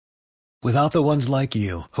Without the ones like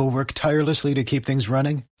you, who work tirelessly to keep things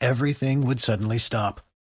running, everything would suddenly stop.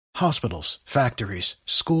 Hospitals, factories,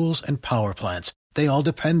 schools, and power plants, they all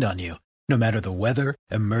depend on you. No matter the weather,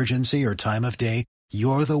 emergency, or time of day,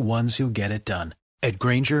 you're the ones who get it done. At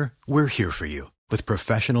Grainger, we're here for you with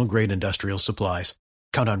professional-grade industrial supplies.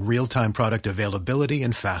 Count on real-time product availability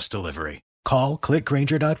and fast delivery. Call,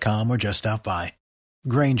 clickgrainger.com, or just stop by.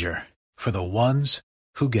 Grainger, for the ones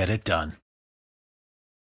who get it done.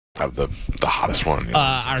 Have the hottest one. You know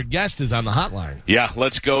our guest is on the hotline. Yeah,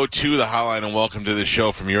 let's go to the hotline and welcome to the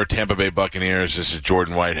show from your Tampa Bay Buccaneers. This is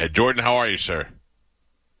Jordan Whitehead. Jordan, how are you, sir?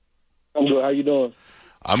 I'm good. How you doing?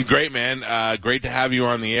 I'm great, man. Great to have you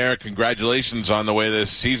on the air. Congratulations on the way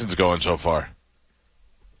this season's going so far.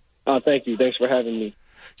 Thank you. Thanks for having me.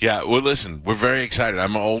 Yeah, well, listen, we're very excited.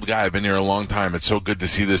 I'm an old guy. I've been here a long time. It's so good to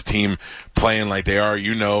see this team playing like they are.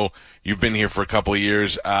 You know, you've been here for a couple of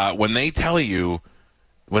years. When they tell you,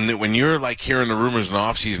 when you're like hearing the rumors in the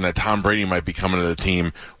offseason that Tom Brady might be coming to the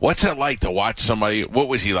team, what's it like to watch somebody? What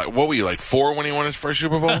was he like? What were you, like 4 when he won his first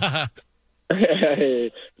Super Bowl? I'm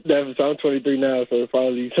 23 now, so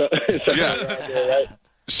probably yeah. there, right?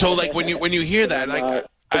 So like when you hear that, like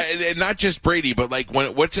and not just Brady, but like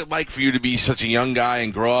what's it like for you to be such a young guy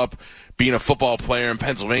and grow up being a football player in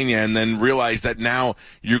Pennsylvania, and then realize that now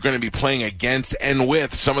you're going to be playing against and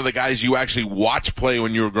with some of the guys you actually watched play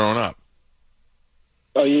when you were growing up?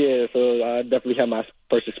 Oh, yeah, so I definitely had my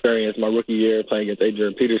first experience my rookie year playing against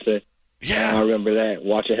Adrian Peterson. Yeah. I remember that,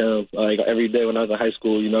 watching him like every day when I was in high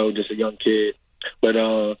school, you know, just a young kid. But,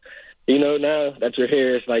 you know, now that you're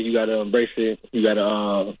here, it's like you got to embrace it. You got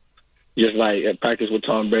to just like practice with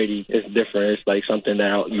Tom Brady. It's different. It's like something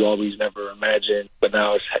that you always never imagined. But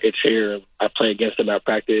now it's here. I play against him at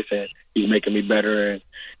practice, and he's making me better. And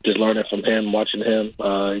just learning from him, watching him,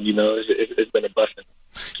 you know, it's been a blessing.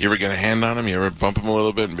 You ever get a hand on him? You ever bump him a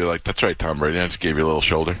little bit and be like, that's right, Tom Brady, I just gave you a little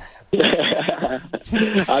shoulder?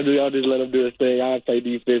 I'll just let him do his thing. I play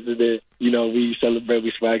defense, and then, you know, we celebrate,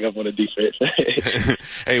 we swag up on the defense.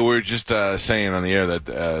 Hey, we're just saying on the air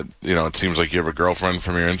that, you know, it seems like you have a girlfriend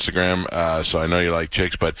from your Instagram, so I know you like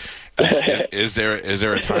chicks, but is there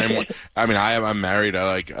a time when, I mean, I'm married,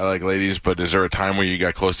 I like ladies, but is there a time where you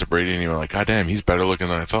got close to Brady and you were like, God damn, he's better looking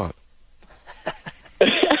than I thought?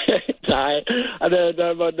 I never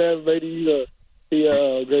thought about that, Brady. He's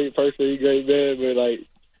a great person, he's a great man, but like,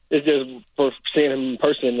 it's just for seeing him in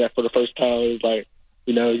person that for the first time, it's like,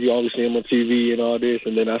 you know, you always see him on TV and all this,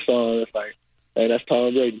 and then I saw him, it's like, hey, that's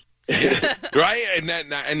Tom Brady. Yeah, right,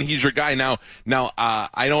 and he's your guy now.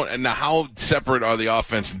 I don't. Now, how separate are the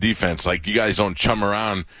offense and defense? Like, you guys don't chum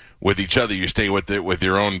around with each other. You stay with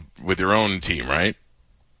your own team, right?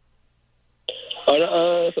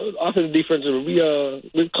 So offense and defense,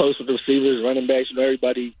 we're close with the receivers, running backs, you know,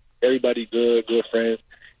 everybody good friends.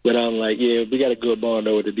 But I'm like, yeah, we got a good bond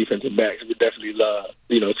though with the defensive backs. We definitely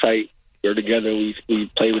you know, tight. We're together. We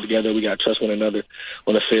play together. We got to trust one another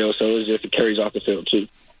on the field. So it carries off the field too.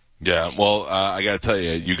 Yeah, well, I got to tell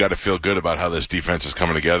you, you got to feel good about how this defense is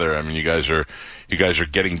coming together. I mean, you guys are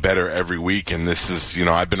getting better every week, and this is, you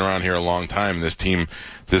know, I've been around here a long time. This team,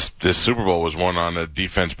 this Super Bowl was won on a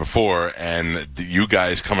defense before, and you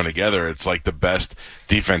guys coming together, it's like the best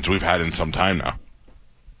defense we've had in some time now.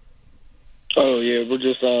 Oh yeah, we're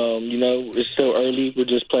just you know, it's still early. We're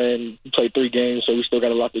just played 3 games, so we still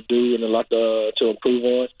got a lot to do and a lot to improve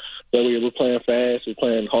on. But we're playing fast, we're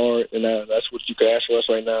playing hard, and that's what you can ask for us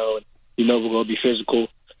right now. And you know, we're gonna be physical.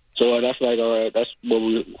 So that's like, all right, that's what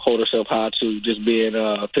we hold ourselves high to, just being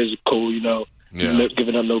physical. You know,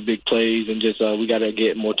 giving up no big plays, and just we got to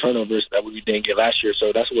get more turnovers that we didn't get last year.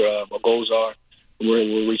 So that's where our goals are.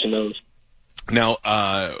 We're reaching those. Now,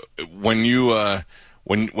 when you.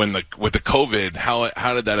 With the COVID,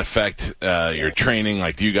 how did that affect your training?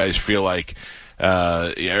 Like, do you guys feel like,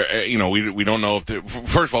 you know, we don't know if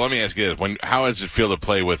first of all, let me ask you this: how does it feel to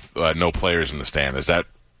play with no players in the stand? Does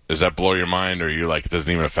that blow your mind, or you're like, it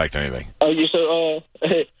doesn't even affect anything? Oh, yeah.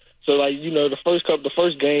 So like, you know, the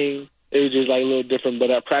first game, it was just like a little different. But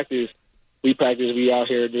at practice, we out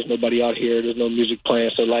here. There's nobody out here. There's no music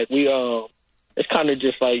playing. So like it's kind of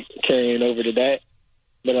just like carrying over to that.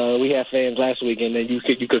 But we had fans last week, and then you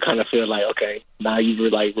could kind of feel like, okay, now you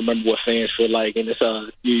remember what fans feel like, and it's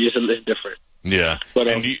different. Yeah. But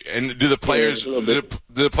and do the players do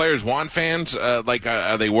the players want fans? Like,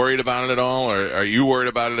 are they worried about it at all, or are you worried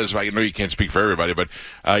about it? As I know you can't speak for everybody, but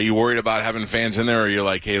are you worried about having fans in there, or are you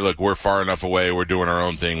like, hey, look, we're far enough away, we're doing our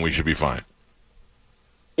own thing, we should be fine?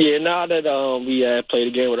 Yeah, now that we play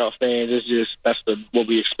the game without fans, it's just that's what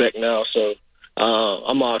we expect now. So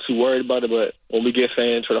I'm not too worried about it, but when we get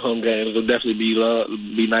fans for the home games, it'll definitely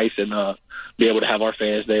be nice and be able to have our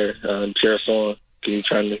fans there and cheer us on. Keep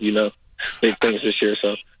trying to, big things this year.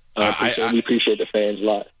 So we appreciate the fans a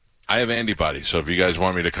lot. I have antibodies, so if you guys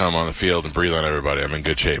want me to come on the field and breathe on everybody, I'm in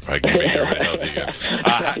good shape. I can be here and healthy again.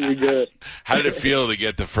 You're good. How did it feel to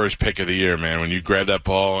get the first pick of the year, man? When you grab that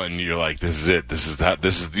ball and you're like, "This is it. This is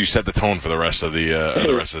you set the tone for the rest of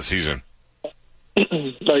the season."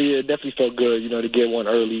 So yeah, it definitely felt good, to get one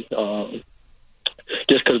early.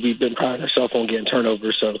 Just because we've been priding ourselves on getting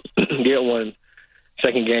turnovers, so get one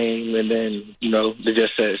second game, and then it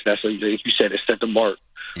just says that's what you said. It set the mark.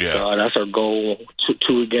 Yeah, that's our goal.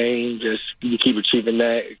 Two a game. Just you keep achieving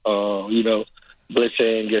that.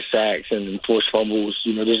 Blitzing, get sacks, and force fumbles.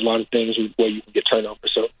 There's a lot of things where you can get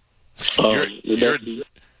turnovers. So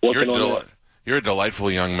you're a delightful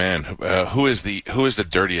young man. Who is the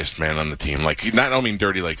dirtiest man on the team? Like, I don't mean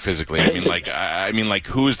dirty like physically. I mean like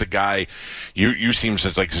who is the guy? You seem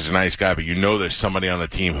such a nice guy, but there's somebody on the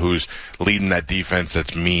team who's leading that defense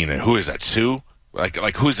that's mean. And who is that? Sue?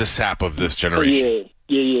 Like who's the sap of this generation?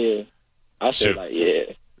 Yeah. I said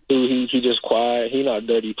Sue, he just quiet. He not a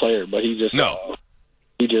dirty player, but he just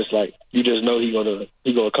he just like you just know he gonna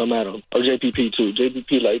come at him. Or JPP too.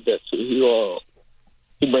 JPP like that too.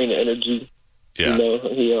 He bring the energy. Yeah.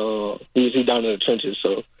 He's down in the trenches.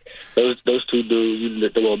 So those two dudes, they're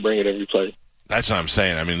gonna bring it every play. That's what I'm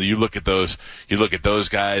saying. I mean, you look at those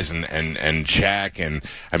guys and Shaq, and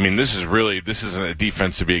I mean, this is a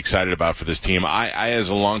defense to be excited about for this team. I as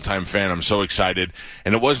a longtime fan, I'm so excited,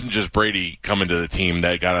 and it wasn't just Brady coming to the team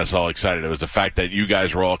that got us all excited. It was the fact that you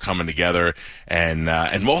guys were all coming together, and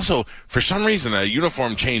also for some reason, a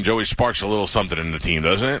uniform change always sparks a little something in the team,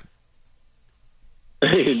 doesn't it?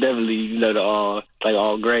 Definitely, the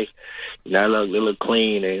all gray. It look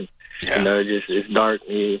clean and. Yeah. It's dark.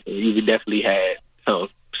 You definitely had some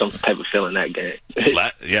type of feeling that game.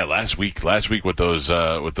 Last week with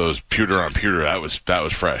those pewter on pewter, that was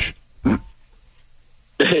fresh.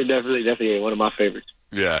 definitely one of my favorites.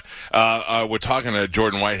 Yeah, we're talking to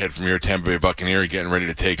Jordan Whitehead from your Tampa Bay Buccaneers, getting ready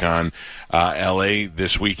to take on L.A.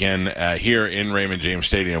 this weekend here in Raymond James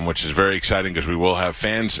Stadium, which is very exciting because we will have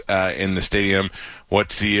fans in the stadium.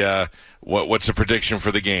 What's the prediction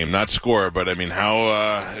for the game? Not score, but I mean,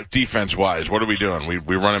 how defense-wise, what are we doing?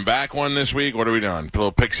 We running back one this week? What are we doing? A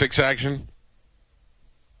little pick six action?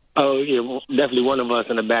 Oh, yeah, well, definitely one of us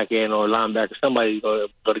in the back end or linebacker. Somebody's going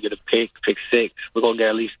to get a pick six. We're going to get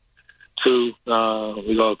at least two.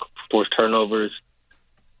 We're going to force turnovers,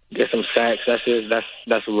 get some sacks. That's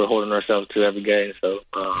what we're holding ourselves to every game. So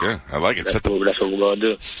yeah, I like it. That's what we're going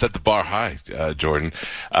to do. Set the bar high, Jordan.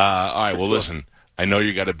 All right, well, listen. I know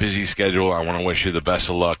you got a busy schedule. I want to wish you the best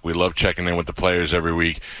of luck. We love checking in with the players every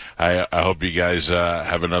week. I hope you guys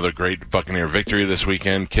have another great Buccaneer victory this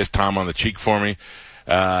weekend. Kiss Tom on the cheek for me.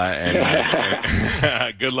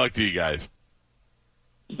 And good luck to you guys.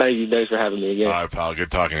 Thank you. Thanks for having me again. All right, pal.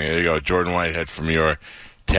 Good talking to you. There you go. Jordan Whitehead from your